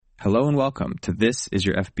Hello and welcome to This Is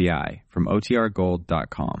Your FBI from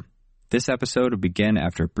OTRGold.com. This episode will begin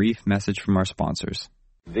after a brief message from our sponsors.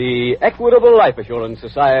 The Equitable Life Assurance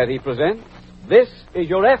Society presents This Is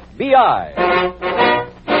Your FBI.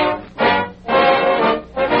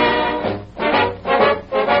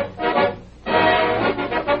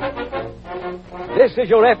 This is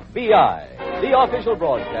Your FBI, the official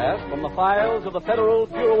broadcast from the files of the Federal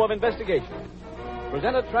Bureau of Investigation.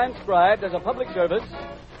 Presented transcribed as a public service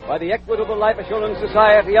by the Equitable Life Assurance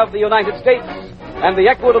Society of the United States and the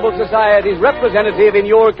Equitable Society's representative in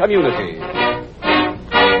your community.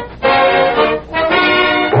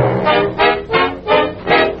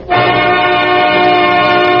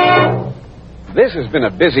 This has been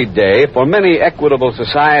a busy day for many Equitable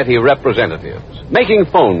Society representatives, making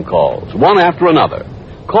phone calls, one after another.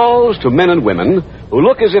 Calls to men and women who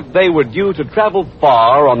look as if they were due to travel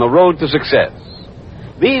far on the road to success.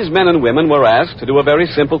 These men and women were asked to do a very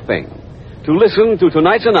simple thing, to listen to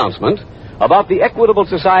tonight's announcement about the Equitable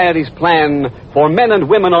Society's plan for men and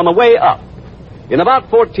women on the way up. In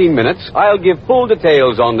about 14 minutes, I'll give full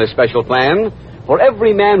details on this special plan for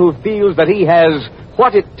every man who feels that he has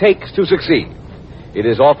what it takes to succeed. It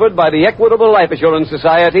is offered by the Equitable Life Assurance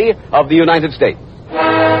Society of the United States.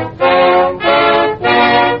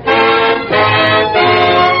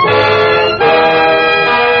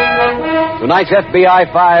 Tonight's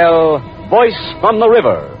FBI file, Voice from the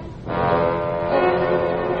River.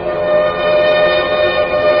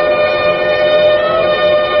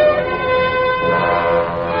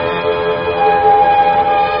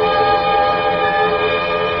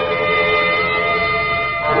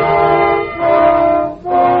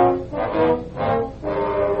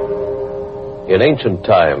 In ancient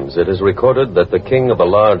times, it is recorded that the king of a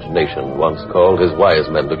large nation once called his wise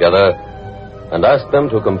men together and asked them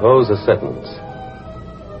to compose a sentence.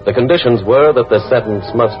 The conditions were that the sentence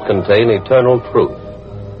must contain eternal truth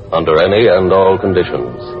under any and all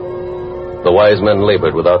conditions. The wise men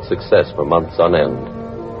labored without success for months on end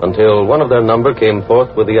until one of their number came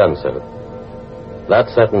forth with the answer. That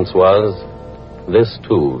sentence was, "This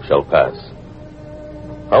too shall pass."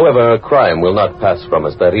 However, crime will not pass from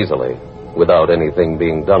us that easily without anything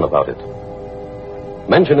being done about it.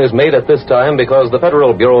 Mention is made at this time because the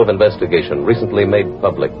Federal Bureau of Investigation recently made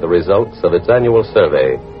public the results of its annual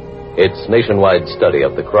survey, its nationwide study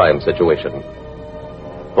of the crime situation.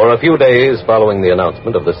 For a few days following the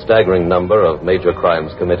announcement of the staggering number of major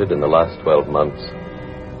crimes committed in the last 12 months,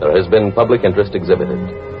 there has been public interest exhibited.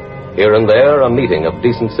 Here and there, a meeting of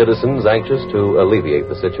decent citizens anxious to alleviate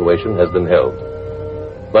the situation has been held.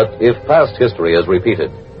 But if past history is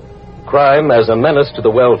repeated, crime as a menace to the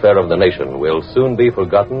welfare of the nation will soon be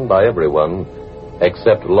forgotten by everyone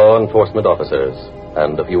except law enforcement officers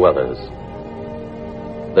and a few others.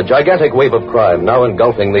 The gigantic wave of crime now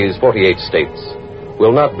engulfing these 48 states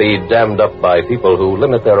will not be dammed up by people who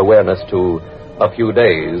limit their awareness to a few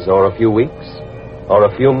days or a few weeks or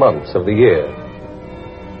a few months of the year.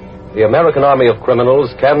 The American army of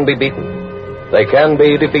criminals can be beaten. They can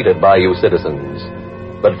be defeated by you citizens.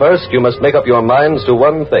 But first you must make up your minds to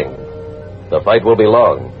one thing. The fight will be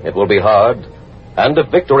long, it will be hard, and if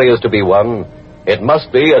victory is to be won, it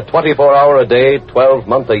must be a 24-hour-a-day,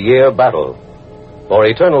 12-month-a-year battle. For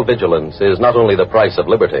eternal vigilance is not only the price of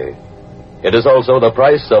liberty, it is also the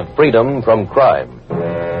price of freedom from crime.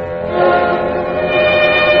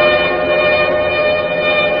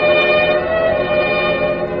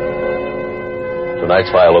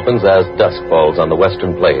 Tonight's file opens as dusk falls on the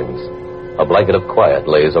western plains. A blanket of quiet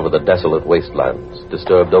lays over the desolate wastelands,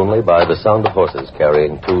 disturbed only by the sound of horses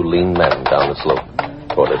carrying two lean men down the slope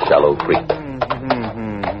toward a shallow creek.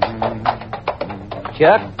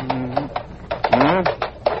 Chuck?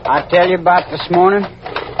 I tell you about this morning?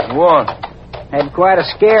 What? Had quite a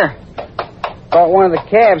scare. Thought one of the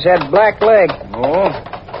calves had a black leg. Oh?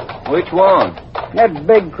 Which one? That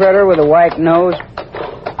big critter with a white nose.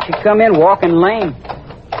 She come in walking lame.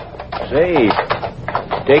 Say,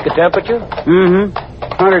 take a temperature?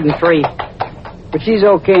 103. But she's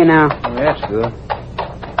okay now. Oh, that's good.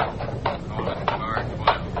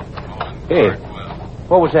 Hey,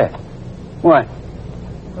 what was that? What?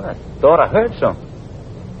 I thought I heard something.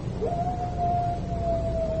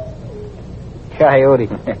 Coyote.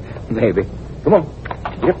 Maybe. Come on.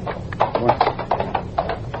 Yep. Come on.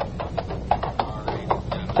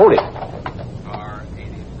 Hold it.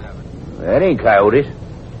 That ain't coyotes.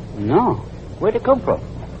 No. Where'd it come from?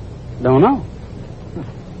 Don't know.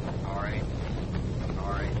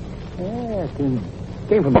 Yeah, it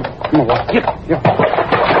came from... Come on, walk. Yep.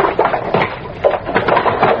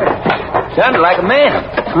 Sounded like a man.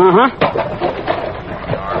 Uh-huh.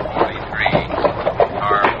 R43.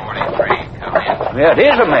 Yeah,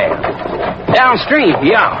 there's a man. Downstream.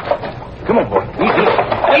 Yeah. Come on, boy. Easy.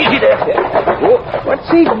 Easy there. Oh, What's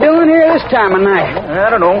he doing here this time of night? I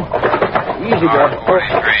don't know. Easy there.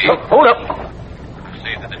 43. Hold up.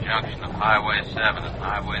 Proceed to the junction of Highway 7 and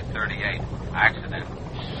Highway 38. Accident.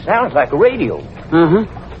 Sounds like a radio Uh-huh.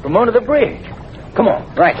 from under the bridge. Come on.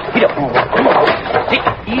 Right. Get up. Come on.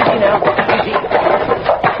 Easy now. Easy.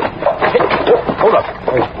 Hold up.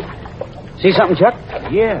 See something, Chuck?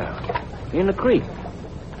 Yeah. In the creek.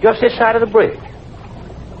 Just this side of the bridge.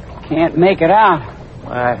 Can't make it out.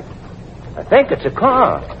 I think it's a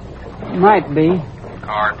car. Might be.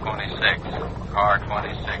 Car 26. Car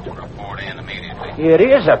 26 reporting immediately. It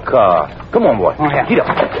is a car. Come on, boy. Oh, yeah. Get up.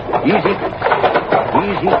 Easy.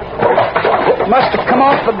 Easy. Must have come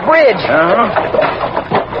off the bridge. Uh-huh.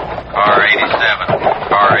 Car 87.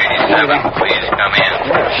 Car 87, please come in.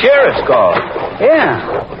 Sheriff's car. Yeah.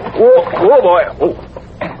 Whoa, boy. Oh.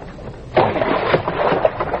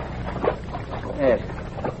 There's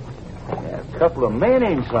a couple of men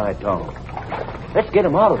inside, Tom. Let's get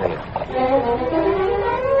them out of there.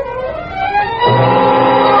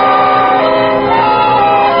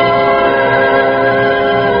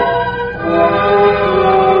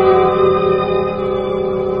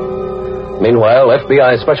 Meanwhile,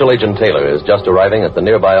 FBI Special Agent Taylor is just arriving at the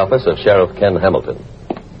nearby office of Sheriff Ken Hamilton.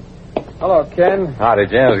 Hello, Ken. Howdy,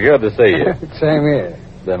 Jim. It's good to see you. Same here.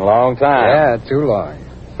 Been a long time. Yeah, too long.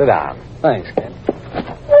 Sit down. Thanks, Ken.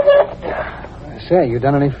 Say, you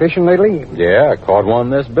done any fishing lately? Yeah, I caught one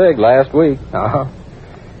this big last week. Oh.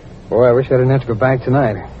 Boy, I wish I didn't have to go back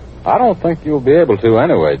tonight. I don't think you'll be able to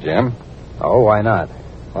anyway, Jim. Oh, why not?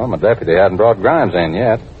 Well, my deputy hadn't brought Grimes in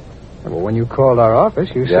yet. Well, when you called our office,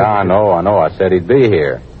 you said... Yeah, I know. I said he'd be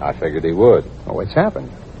here. I figured he would. Oh, what's happened?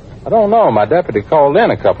 I don't know. My deputy called in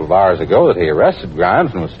a couple of hours ago that he arrested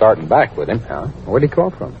Grimes and was starting back with him. Huh? Where'd he call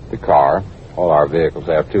from? The car. All our vehicles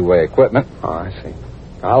have two-way equipment. Oh, I see.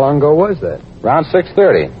 How long ago was that? Around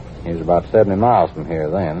 6:30. He was about 70 miles from here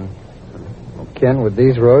then. Well, Ken, with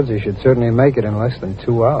these roads, he should certainly make it in less than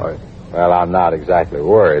 2 hours. Well, I'm not exactly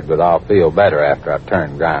worried, but I'll feel better after I've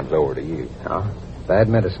turned Grimes over to you. Oh, bad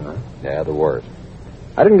medicine, huh? Yeah, the worst.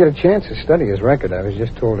 I didn't get a chance to study his record. I was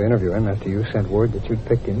just told to interview him after you sent word that you'd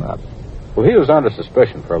picked him up. Well, he was under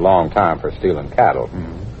suspicion for a long time for stealing cattle.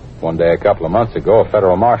 Mm-hmm. One day, a couple of months ago, a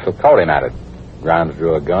federal marshal caught him at it. Grimes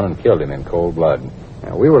drew a gun and killed him in cold blood.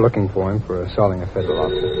 Now, we were looking for him for assaulting a federal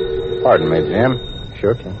officer. Pardon me, Jim.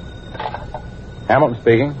 Sure, Ken. Hamilton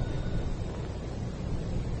speaking.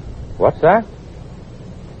 What's that?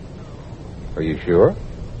 Are you sure?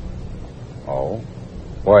 Oh.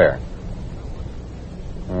 Where?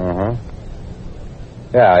 Uh-huh.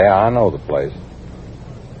 Yeah, I know the place.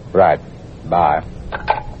 Right. Bye.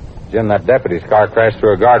 Jim, that deputy's car crashed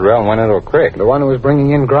through a guardrail and went into a creek. The one who was bringing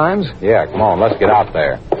in Grimes? Yeah, come on, let's get out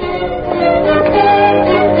there.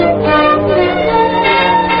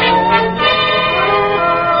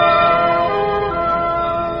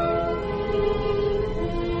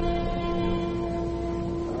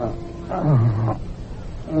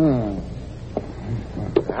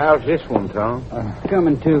 How's this one, Tom?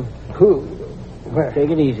 Coming to. Who? Where? Take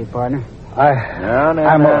it easy, partner.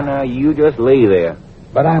 No. You just lay there.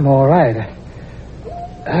 But I'm all right.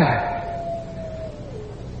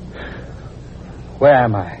 Where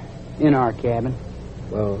am I? In our cabin.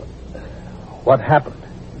 Well, what happened?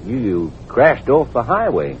 You crashed off the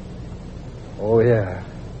highway. Oh, yeah.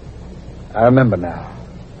 I remember now.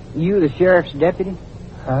 You the sheriff's deputy?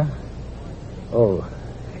 Huh? Oh,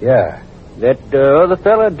 yeah. That other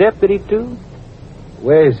fella deputy, too?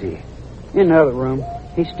 Where is he? In the other room.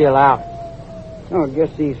 He's still out. Oh, I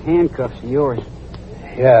guess these handcuffs are yours.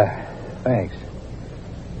 Yeah, thanks.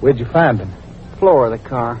 Where'd you find him? Floor of the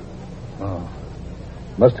car. Oh.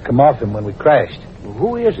 Must have come off him when we crashed. Well,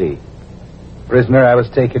 who is he? Prisoner I was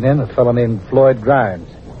taking in, a fellow named Floyd Grimes.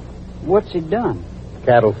 What's he done?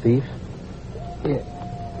 Cattle thief. Here,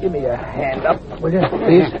 give me a hand up, will you,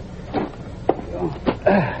 please?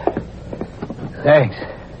 Thanks.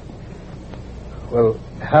 Well,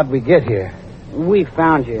 how'd we get here? We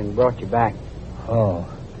found you and brought you back. Oh.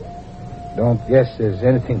 Don't guess there's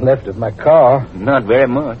anything left of my car. Not very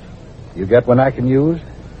much. You got one I can use?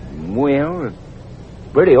 Well, it's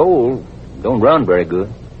pretty old. Don't run very good.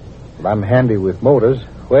 Well, I'm handy with motors.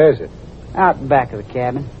 Where is it? Out back of the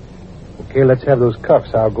cabin. Okay, let's have those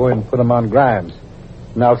cuffs. I'll go in and put them on Grimes.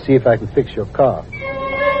 And I'll see if I can fix your car.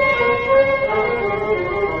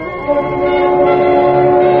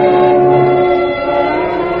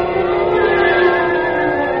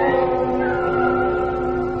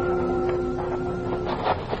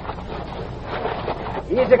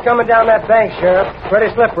 coming down that bank, Sheriff.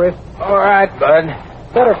 Pretty slippery. All right, Bud.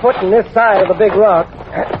 Better footing this side of the big rock.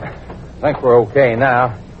 Think we're okay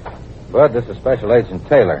now. Bud, this is Special Agent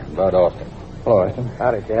Taylor, Bud Austin. Hello, Austin.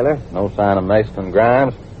 Howdy, Taylor. No sign of Mason and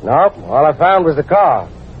Grimes? Nope. All I found was the car.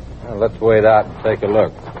 Well, let's wait out and take a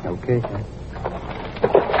look. Okay, sir.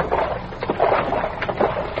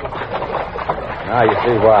 Now you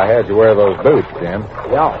see why I had you wear those boots, Jim.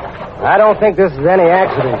 Yeah. I don't think this is any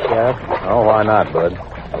accident, Sheriff. Oh, why not, Bud?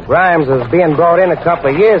 Grimes was being brought in a couple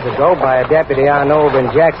of years ago by a deputy I know over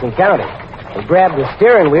in Jackson County. He grabbed the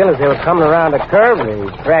steering wheel as they were coming around a curve, and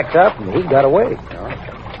he cracked up, and he got away.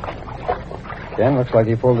 Ken, looks like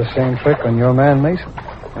he pulled the same trick on your man, Mason.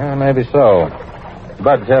 Yeah, maybe so.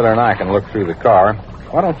 Bud Taylor and I can look through the car.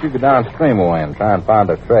 Why don't you go downstream away and try and find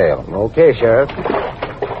a trail? Okay, Sheriff.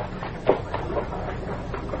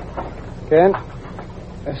 Ken,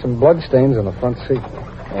 there's some blood stains on the front seat.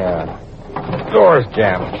 Yeah. Door's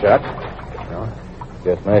jammed shut.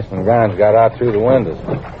 Guess Mason and Grimes got out through the windows.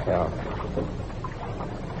 Yeah.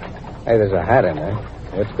 Hey, there's a hat in there.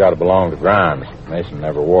 It's got to belong to Grimes. Mason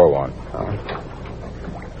never wore one. Oh.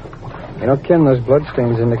 You know, Ken, those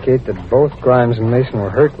bloodstains indicate that both Grimes and Mason were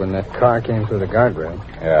hurt when that car came through the guardrail.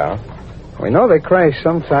 Yeah? We know they crashed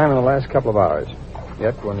sometime in the last couple of hours.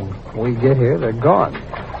 Yet when we get here, they're gone.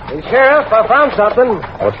 Hey, Sheriff, I found something.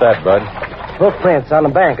 What's that, Bud? Footprints on the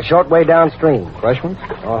bank a short way downstream. Fresh ones?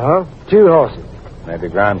 Uh-huh. 2 horses. Maybe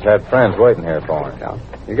Grimes had friends waiting here for him. Yeah.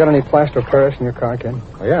 You got any plaster of Paris in your car, Ken?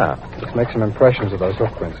 Oh, yeah. Let's make some impressions of those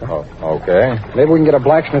hoofprints, huh? Oh, okay. Maybe we can get a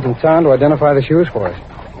blacksmith in town to identify the shoes for us.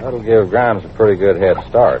 That'll give Grimes a pretty good head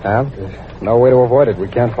start. Yeah, there's no way to avoid it. We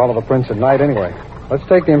can't follow the prints at night anyway. Let's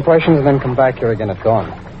take the impressions and then come back here again at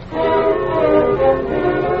dawn.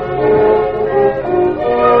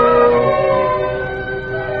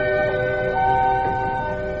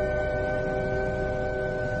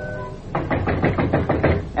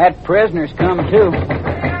 That prisoner's come, too.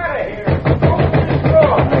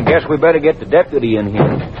 I guess we better get the deputy in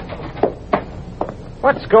here.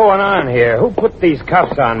 What's going on here? Who put these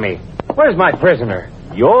cuffs on me? Where's my prisoner?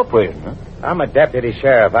 Your prisoner? I'm a deputy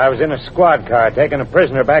sheriff. I was in a squad car taking a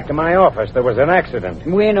prisoner back to my office. There was an accident.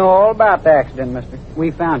 We know all about the accident, mister. We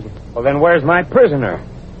found you. Well, then where's my prisoner?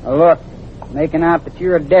 Now, look, making out that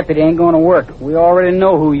you're a deputy ain't going to work. We already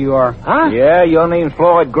know who you are. Huh? Yeah, your name's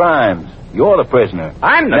Floyd Grimes. You're the prisoner.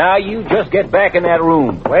 I'm the... Now you just get back in that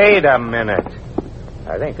room. Wait a minute.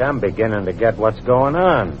 I think I'm beginning to get what's going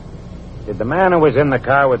on. Did the man who was in the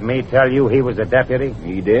car with me tell you he was a deputy?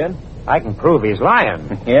 He did? I can prove he's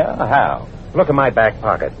lying. Yeah, how? Look in my back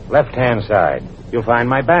pocket, left-hand side. You'll find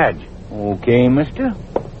my badge. Okay, mister.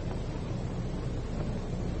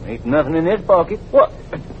 Ain't nothing in this pocket. What?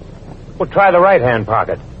 Well, try the right-hand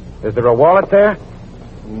pocket. Is there a wallet there?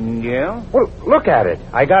 Yeah? Well, look at it.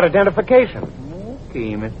 I got identification.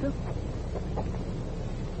 Okay, mister.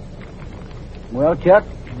 Well, Chuck?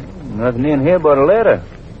 Nothing in here but a letter.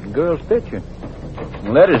 A girl's picture.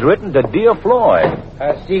 The letter's written to Dear Floyd.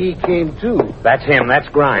 I see he came too. That's him. That's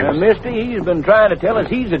Grimes. Mister, he's been trying to tell us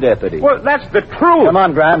he's a deputy. Well, that's the truth. Come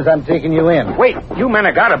on, Grimes. I'm taking you in. Wait. You men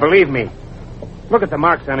have got to believe me. Look at the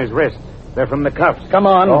marks on his wrists. They're from the cuffs. Come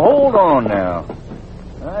on. Oh, hold on now.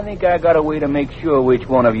 I think I got a way to make sure which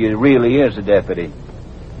one of you really is a deputy.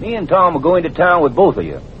 Me and Tom are going to town with both of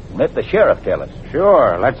you. Let the sheriff tell us.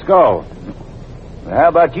 Sure. Let's go. How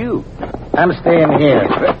about you? I'm staying here.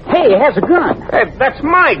 Hey, he has a gun. Hey, that's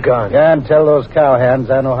my gun. Yeah, and tell those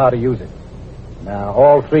cowhands I know how to use it. Now,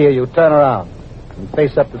 all 3 of you turn around and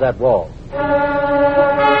face up to that wall.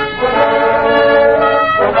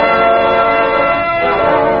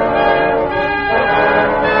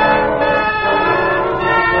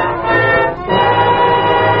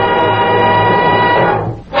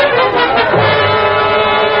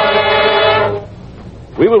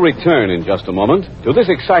 We will return in just a moment to this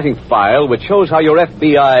exciting file which shows how your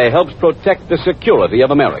FBI helps protect the security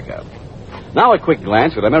of America. Now a quick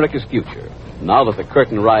glance at America's future, now that the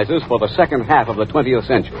curtain rises for the second half of the 20th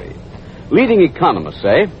century. Leading economists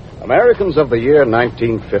say, Americans of the year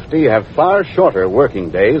 1950 have far shorter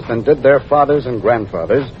working days than did their fathers and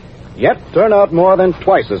grandfathers, yet turn out more than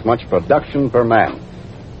twice as much production per man.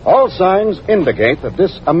 All signs indicate that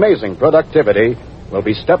this amazing productivity will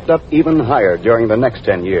be stepped up even higher during the next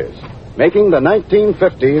 10 years, making the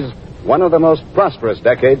 1950s one of the most prosperous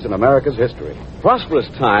decades in America's history. prosperous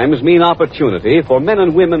times mean opportunity for men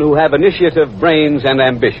and women who have initiative, brains, and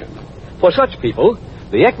ambition. For such people,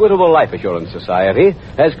 the Equitable Life Assurance Society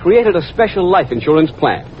has created a special life insurance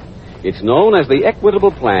plan. It's known as the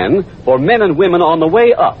Equitable Plan for Men and Women on the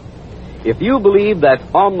Way Up. If you believe that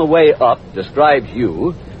On the Way Up describes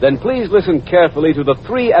you, Then please listen carefully to the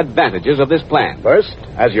 3 advantages of this plan. First,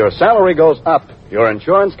 as your salary goes up, your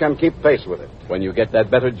insurance can keep pace with it. When you get that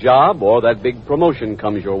better job or that big promotion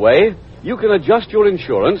comes your way, you can adjust your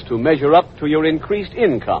insurance to measure up to your increased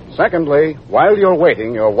income. Secondly, while you're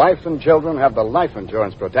waiting, your wife and children have the life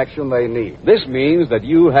insurance protection they need. This means that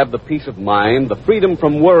you have the peace of mind, the freedom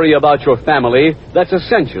from worry about your family that's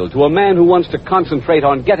essential to a man who wants to concentrate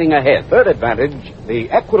on getting ahead. Third advantage, the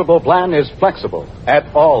Equitable plan is flexible at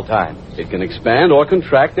all times. It can expand or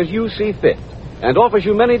contract as you see fit and offers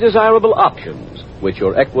you many desirable options, which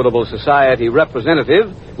your Equitable Society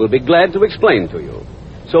representative will be glad to explain to you.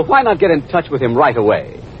 So why not get in touch with him right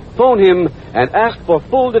away? Phone him and ask for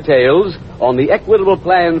full details on the Equitable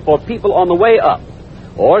plan for people on the way up.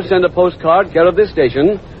 Or send a postcard care of this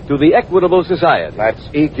station to the Equitable Society. That's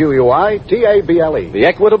EQUITABLE. The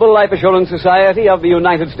Equitable Life Assurance Society of the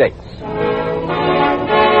United States.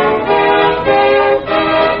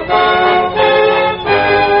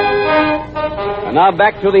 And now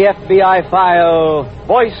back to the FBI file,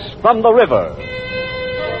 Voice from the River.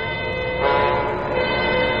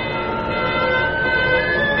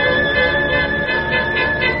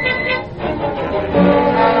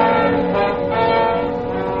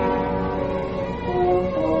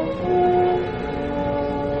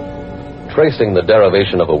 Tracing the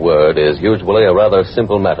derivation of a word is usually a rather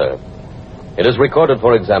simple matter. It is recorded,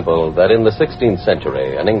 for example, that in the 16th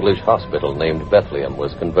century, an English hospital named Bethlehem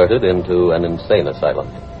was converted into an insane asylum.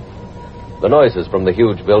 The noises from the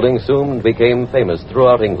huge building soon became famous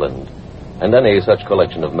throughout England, and any such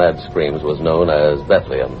collection of mad screams was known as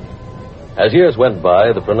Bethlehem. As years went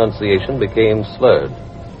by, the pronunciation became slurred,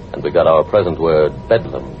 and we got our present word,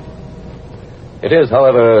 Bedlam. It is,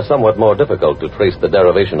 however, somewhat more difficult to trace the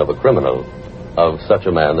derivation of a criminal, of such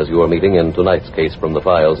a man as you are meeting in tonight's case from the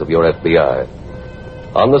files of your FBI.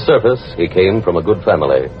 On the surface, he came from a good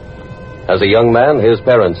family. As a young man, his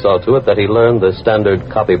parents saw to it that he learned the standard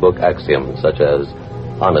copybook axioms, such as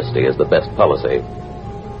honesty is the best policy.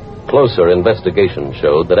 Closer investigation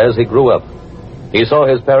showed that as he grew up, he saw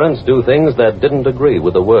his parents do things that didn't agree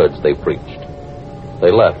with the words they preached. They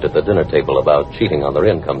laughed at the dinner table about cheating on their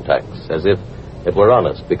income tax, as if it were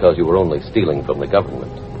honest because you were only stealing from the government.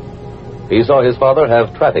 He saw his father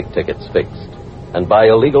have traffic tickets fixed and buy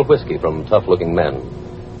illegal whiskey from tough-looking men.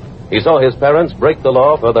 He saw his parents break the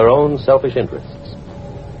law for their own selfish interests.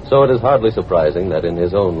 So it is hardly surprising that in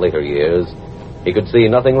his own later years, he could see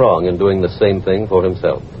nothing wrong in doing the same thing for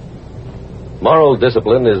himself. Moral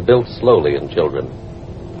discipline is built slowly in children,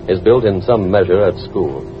 is built in some measure at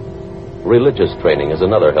school. Religious training is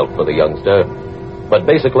another help for the youngster. But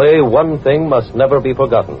basically, one thing must never be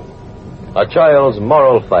forgotten. A child's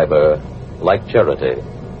moral fiber, like charity,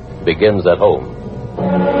 begins at home.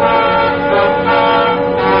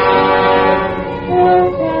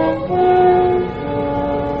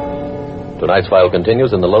 Tonight's file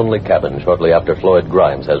continues in the lonely cabin shortly after Floyd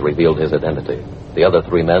Grimes has revealed his identity. The other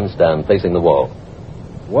 3 men stand facing the wall.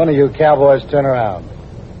 One of you cowboys turn around.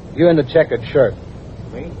 You in the checkered shirt.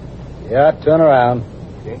 Me? Yeah, turn around.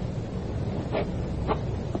 Okay.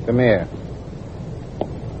 Come here.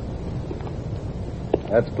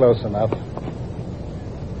 That's close enough.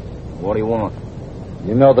 What do you want?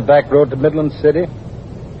 You know the back road to Midland City?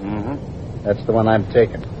 Mm-hmm. That's the one I'm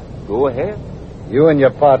taking. Go ahead. You and your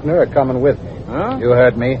partner are coming with me. Huh? You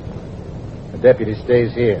heard me. The deputy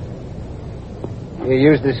stays here. You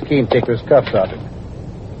use this key and take those cuffs off him.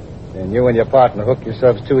 Then you and your partner hook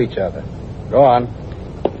yourselves to each other. Go on.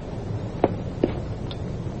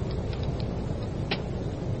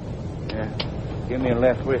 Give me a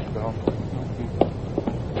left wrist, bro.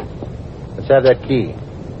 Let's have that key.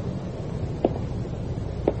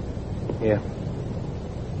 Here.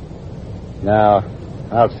 Now,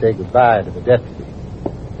 I'll say goodbye to the deputy.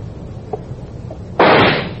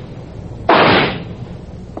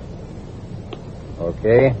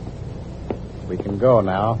 Okay. We can go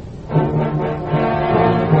now.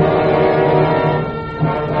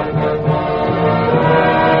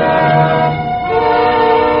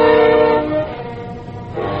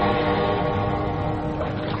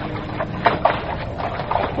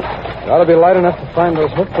 Ought to be light enough to find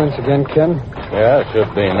those hoof prints again, Ken. Yeah, it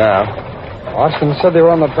should be now. Austin said they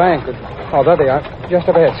were on the bank. Oh, there they are.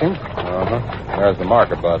 Just up ahead, see? Uh-huh. There's the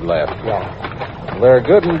marker bud left. Yeah. They're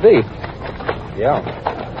good and deep. Yeah.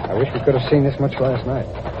 I wish we could have seen this much last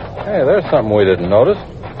night. Hey, there's something we didn't notice.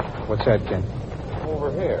 What's that, Ken?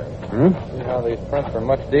 Over here. Hmm? See how these prints are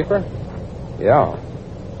much deeper? Yeah.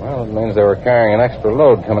 Well, it means they were carrying an extra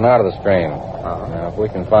load coming out of the stream. Now, if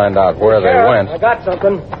we can find out where they went... I got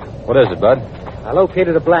something. What is it, Bud? I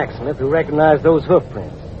located a blacksmith who recognized those hoof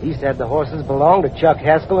prints. He said the horses belonged to Chuck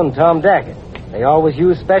Haskell and Tom Daggett. They always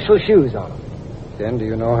use special shoes on them. Ken, do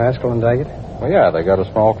you know Haskell and Daggett? Well, yeah, they got a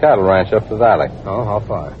small cattle ranch up the valley. Oh, how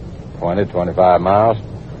far? 20, 25 miles.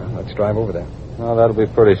 Well, let's drive over there. No, that'll be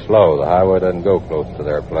pretty slow. The highway doesn't go close to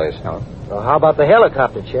their place. Oh. Well, how about the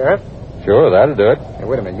helicopter, Sheriff? Sure, that'll do it. Hey,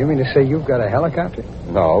 wait a minute. You mean to say you've got a helicopter?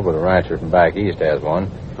 No, but a rancher from back east has one.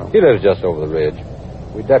 Oh. He lives just over the ridge.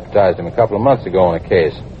 We deputized him a couple of months ago on a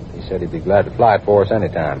case. He said he'd be glad to fly it for us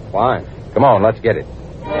anytime. Fine. Come on, let's get it.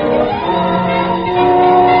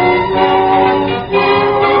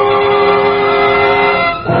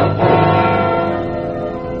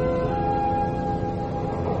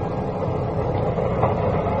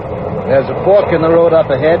 There's a fork in the road up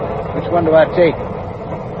ahead. Which one do I take?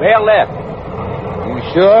 Bear left. You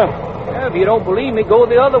sure? Yeah, if you don't believe me, go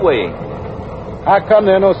the other way. How come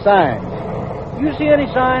there are no signs? You see any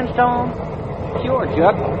signs, Tom? Sure,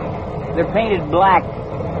 Chuck. They're painted black.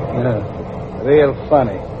 Yeah. Real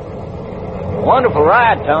funny. Wonderful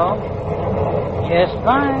ride, Tom. Just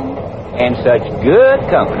fine. And such good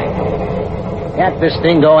company. Can't this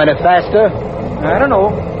thing go any faster? I don't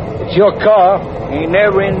know. It's your car. Ain't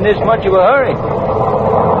never in this much of a hurry.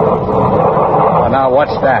 Oh, now,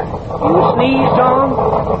 what's that? You sneeze, Tom?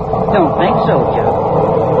 Don't think so, Chuck.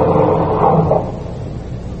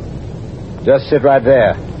 Just sit right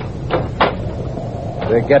there.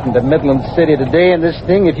 We're getting to Midland City today in this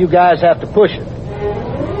thing if you guys have to push it.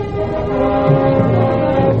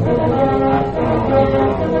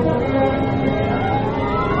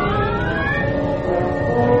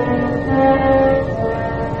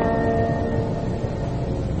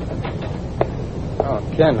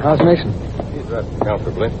 Ken, how's Mason? He's resting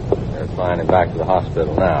comfortably. They're flying him back to the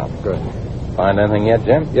hospital now. Good. Find anything yet,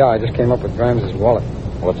 Jim? Yeah, I just came up with Grimes' wallet.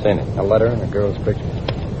 What's in it? A letter and a girl's picture.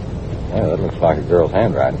 Yeah, that looks like a girl's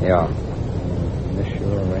handwriting. Yeah. Miss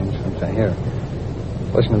you arranged something. Here.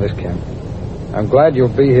 Listen to this, Ken. I'm glad you'll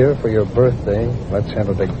be here for your birthday. Let's have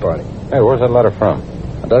a big party. Hey, where's that letter from?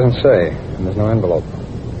 It doesn't say, and there's no envelope.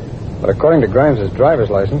 But according to Grimes' driver's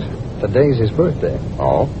license, today's his birthday.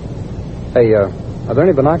 Oh? Hey, are there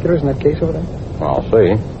any binoculars in that case over there? I'll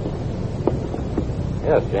see.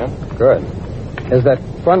 Yes, Jim. Good. Is that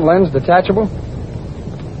front lens detachable?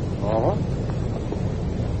 Uh-huh.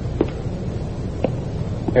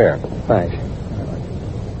 Here. Thanks.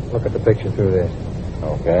 Look at the picture through this.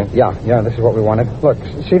 Okay. Yeah, this is what we wanted. Look,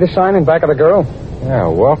 see the sign in back of the girl? Yeah,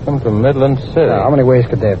 welcome to Midland City. How many ways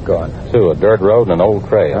could they have gone? 2, a dirt road and an old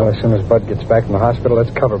trail. Well, as soon as Bud gets back from the hospital,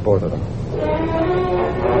 let's cover both of them.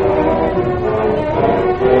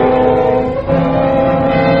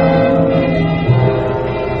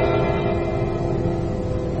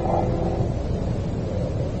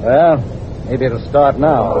 Well, maybe it'll start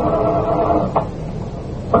now.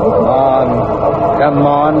 Come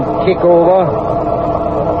on, kick over.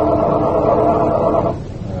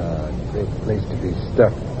 Great place to be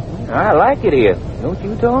stuck. I like it here. Don't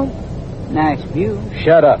you, Tom? Nice view.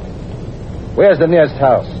 Shut up. Where's the nearest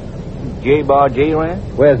house? J-Bar J Ranch?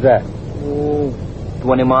 Where's that? Oh,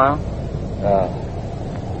 20 miles.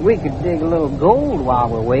 We could dig a little gold while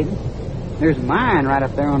we're waiting. There's a mine right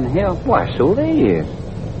up there on the hill. Why, so there is.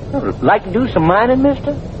 I'd like to do some mining,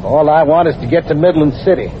 mister? All I want is to get to Midland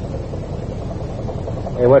City.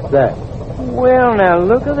 Hey, what's that? Well, now,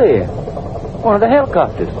 look at there. One of the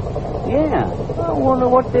helicopters. Yeah, I wonder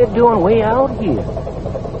what they're doing way out here.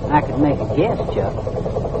 I could make a guess, Chuck.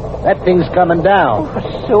 That thing's coming down.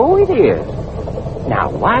 Oh, so it is. Now,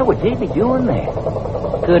 why would they be doing that?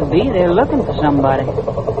 Could be they're looking for somebody.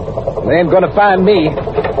 They ain't gonna find me.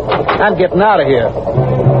 I'm getting out of here.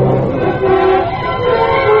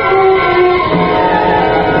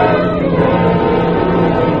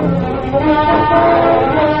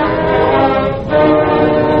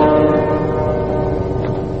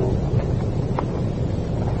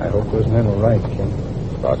 Those men were right, Ken.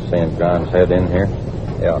 About seeing Grimes' head in here?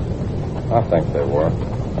 Yeah. I think they were.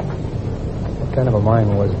 What kind of a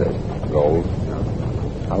mine was this? Gold.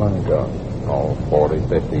 How long ago? Oh, 40,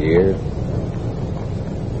 50 years.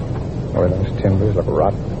 Boy, those timbers look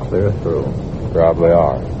rotten clear through. Probably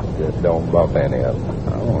are. Just don't bump any of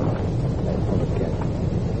them. Oh, look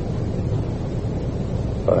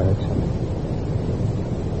at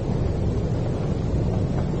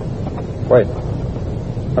Wait.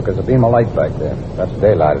 Look, there's a beam of light back there. That's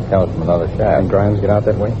daylight. It comes from another shaft. Can Grimes get out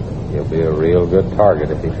that way? He'll be a real good target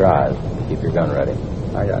if he tries. Keep your gun ready.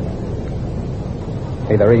 I got it.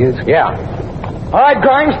 Hey, there he is. Yeah. All right,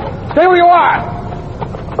 Grimes. Stay where you are.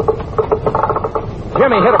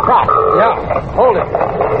 Jimmy, hit a prop. Yeah. Hold it.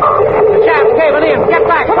 The shaft's caving in. Get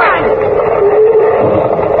back. Come on.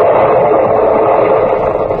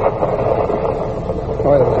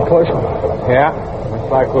 Boy, that was a close one. Yeah.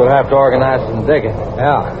 Looks like we'll have to organize some digging.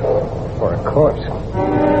 Yeah. For a corpse.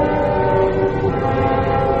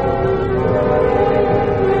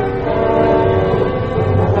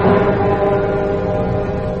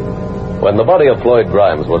 When the body of Floyd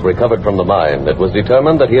Grimes was recovered from the mine, it was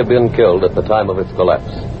determined that he had been killed at the time of its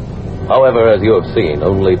collapse. However, as you have seen,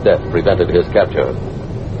 only death prevented his capture.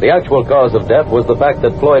 The actual cause of death was the fact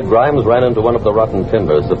that Floyd Grimes ran into one of the rotten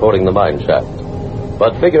timbers supporting the mine shaft.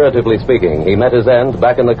 But figuratively speaking, he met his end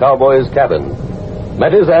back in the cowboy's cabin.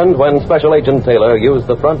 Met his end when Special Agent Taylor used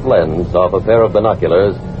the front lens of a pair of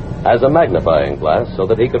binoculars as a magnifying glass so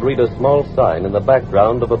that he could read a small sign in the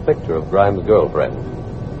background of a picture of Grimes' girlfriend.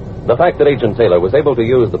 The fact that Agent Taylor was able to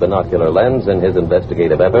use the binocular lens in his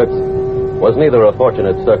investigative efforts was neither a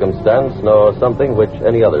fortunate circumstance nor something which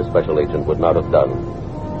any other special agent would not have done.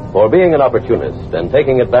 For being an opportunist and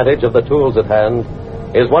taking advantage of the tools at hand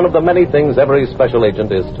is one of the many things every special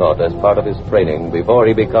agent is taught as part of his training before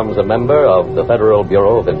he becomes a member of the Federal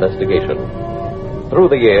Bureau of Investigation. Through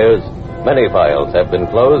the years, many files have been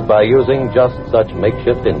closed by using just such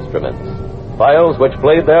makeshift instruments. Files which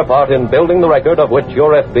played their part in building the record of which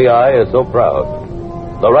your FBI is so proud.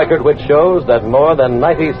 The record which shows that more than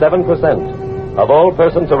 97% of all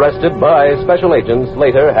persons arrested by special agents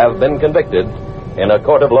later have been convicted in a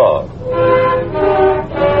court of law.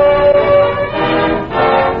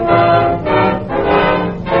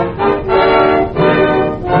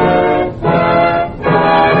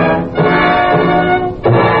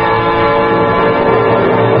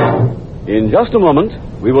 In just a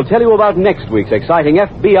moment, we will tell you about next week's exciting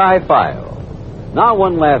FBI file. Now,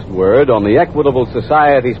 one last word on the Equitable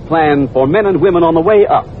Society's plan for men and women on the way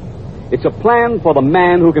up. It's a plan for the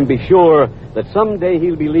man who can be sure that someday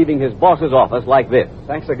he'll be leaving his boss's office like this.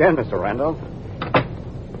 Thanks again, Mr. Randolph.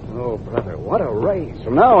 Oh, brother, what a raise.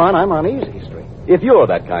 From now on, I'm on Easy Street. If you're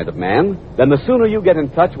that kind of man, then the sooner you get in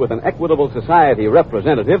touch with an Equitable Society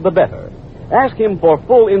representative, the better. Ask him for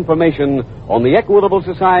full information on the Equitable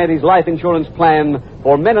Society's life insurance plan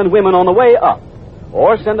for men and women on the way up.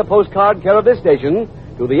 Or send a postcard care of this station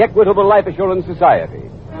to the Equitable Life Assurance Society.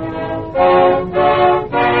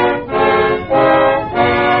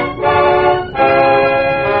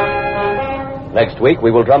 Next week,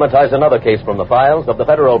 we will dramatize another case from the files of the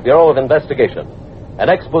Federal Bureau of Investigation. An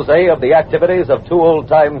expose of the activities of two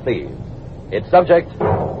old-time thieves. Its subject,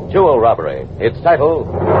 jewel robbery. Its title,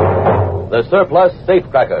 The Surplus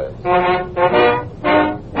Safecrackers.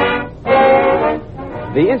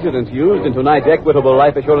 The incidents used in tonight's Equitable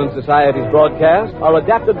Life Assurance Society's broadcast are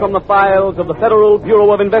adapted from the files of the Federal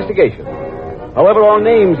Bureau of Investigation. However, all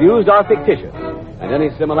names used are fictitious, and any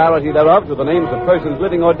similarity thereof to the names of persons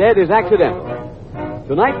living or dead is accidental.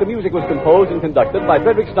 Tonight, the music was composed and conducted by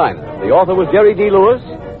Frederick Steiner. The author was Jerry D. Lewis.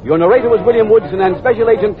 Your narrator was William Woodson, and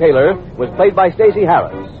Special Agent Taylor was played by Stacey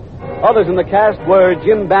Harris. Others in the cast were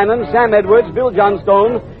Jim Bannon, Sam Edwards, Bill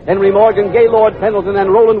Johnstone, Henry Morgan, Gaylord Pendleton,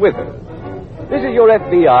 and Roland Withers. This is Your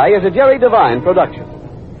FBI is a Jerry Devine production.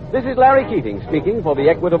 This is Larry Keating speaking for the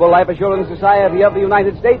Equitable Life Assurance Society of the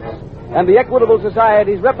United States and the Equitable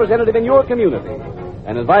Society's representative in your community,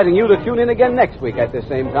 and inviting you to tune in again next week at this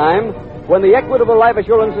same time when the Equitable Life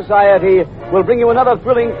Assurance Society will bring you another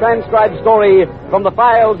thrilling transcribed story from the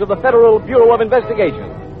files of the Federal Bureau of Investigation.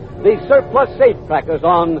 The Surplus Safecrackers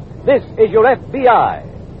on This Is Your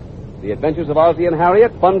FBI. The Adventures of Ozzie and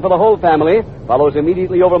Harriet, fun for the whole family, follows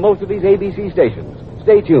immediately over most of these ABC stations.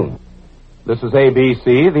 Stay tuned. This is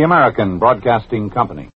ABC, the American Broadcasting Company.